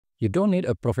You don't need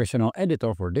a professional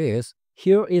editor for this.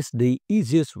 Here is the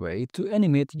easiest way to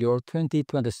animate your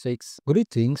 2026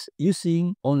 greetings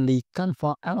using only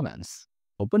Canva elements.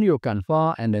 Open your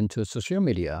Canva and then choose social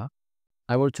media.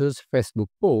 I will choose Facebook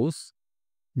posts.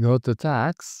 Go to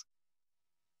tags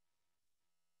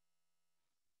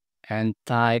and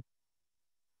type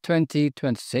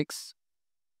 2026.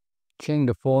 Change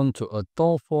the font to a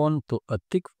tall font, to a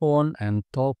thick font, and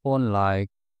tall font like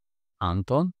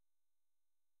Anton.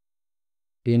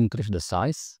 Increase the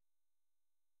size.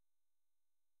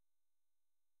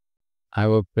 I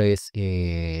will place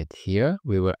it here.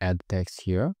 We will add text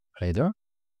here later.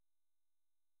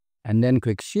 And then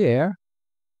click share,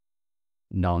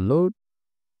 download,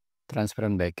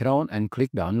 transparent background, and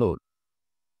click download.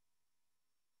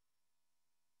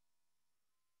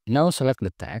 Now select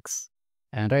the text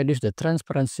and reduce the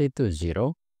transparency to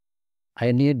 0.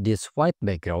 I need this white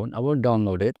background. I will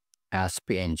download it as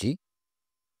PNG.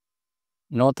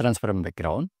 No transparent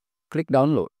background. Click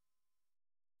download.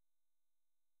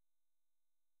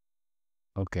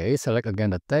 Okay, select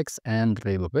again the text and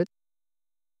remove it.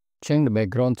 Change the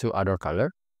background to other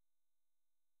color.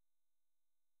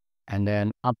 And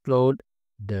then upload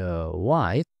the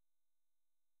white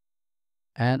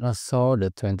and also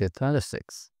the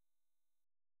 2026.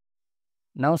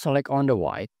 Now select on the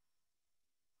white.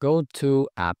 Go to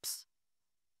apps.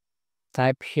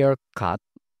 Type here cut,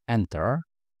 enter.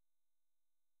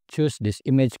 Choose this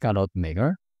image cutout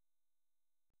maker.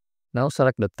 Now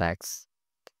select the text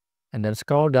and then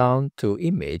scroll down to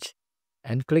image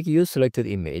and click use selected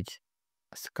image.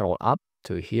 Scroll up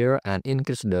to here and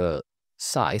increase the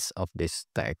size of this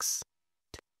text.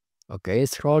 Okay,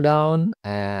 scroll down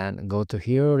and go to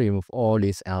here, remove all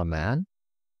these elements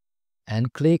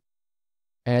and click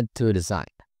add to design.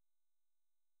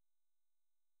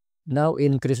 Now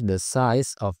increase the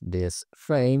size of this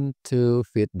frame to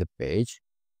fit the page.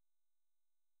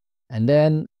 And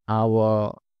then I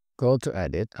will go to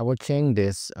edit. I will change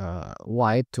this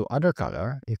white to other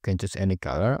color. You can choose any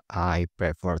color. I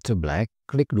prefer to black.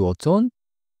 Click dual tone,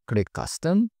 click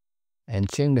custom, and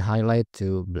change the highlight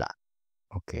to black.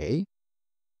 Okay.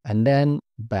 And then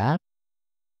back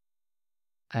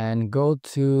and go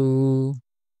to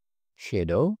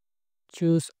shadow.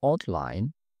 Choose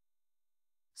outline.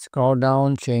 Scroll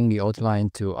down, change the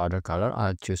outline to other color.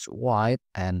 I'll choose white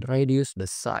and reduce the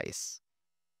size.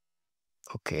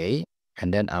 Okay,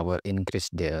 and then I will increase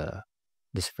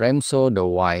this frame so the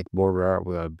white border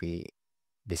will be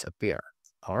disappear.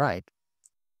 All right,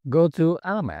 go to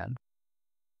element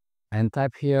and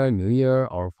type here New Year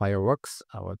or fireworks.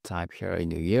 I will type here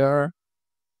New Year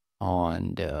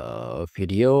on the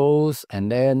videos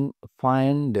and then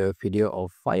find the video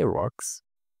of fireworks.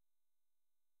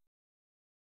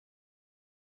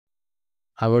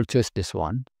 I will choose this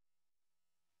one.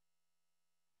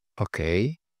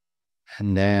 Okay.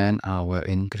 And then I will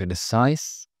increase the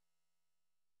size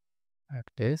like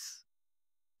this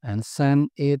and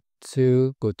send it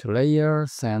to go to layer,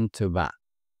 send to back.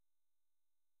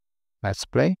 Let's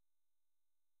play.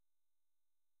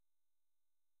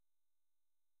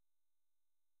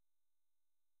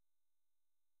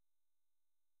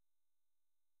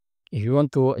 If you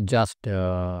want to adjust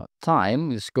the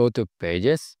time, just go to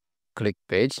pages, click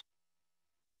page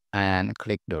and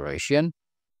click duration.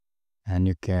 And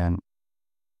you can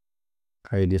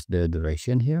reduce the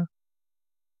duration here.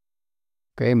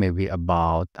 Okay, maybe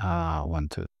about 1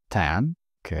 to 10.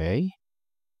 Okay.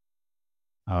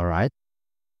 All right.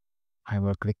 I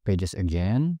will click pages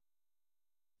again.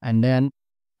 And then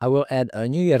I will add a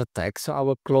New Year text. So I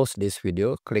will close this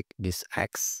video, click this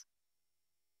X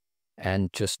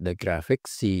and choose the graphic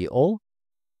CEO.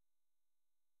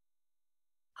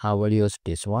 I will use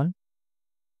this one.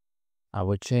 I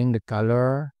will change the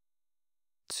color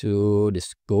to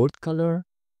this gold color.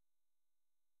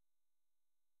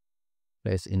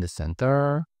 Place in the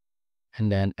center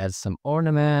and then add some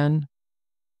ornament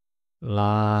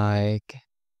like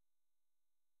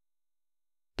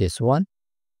this one.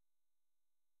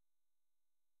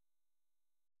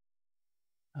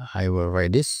 I will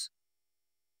reduce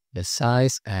the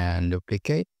size and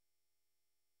duplicate.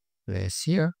 Place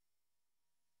here.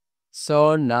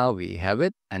 So now we have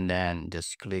it and then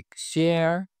just click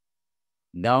share,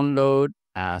 download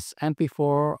as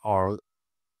MP4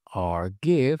 or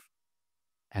GIF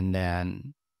and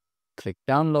then click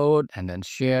download and then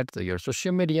share to your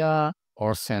social media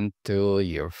or send to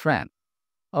your friend.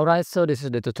 Alright, so this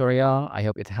is the tutorial. I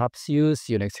hope it helps you.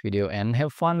 See you next video and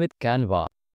have fun with Canva.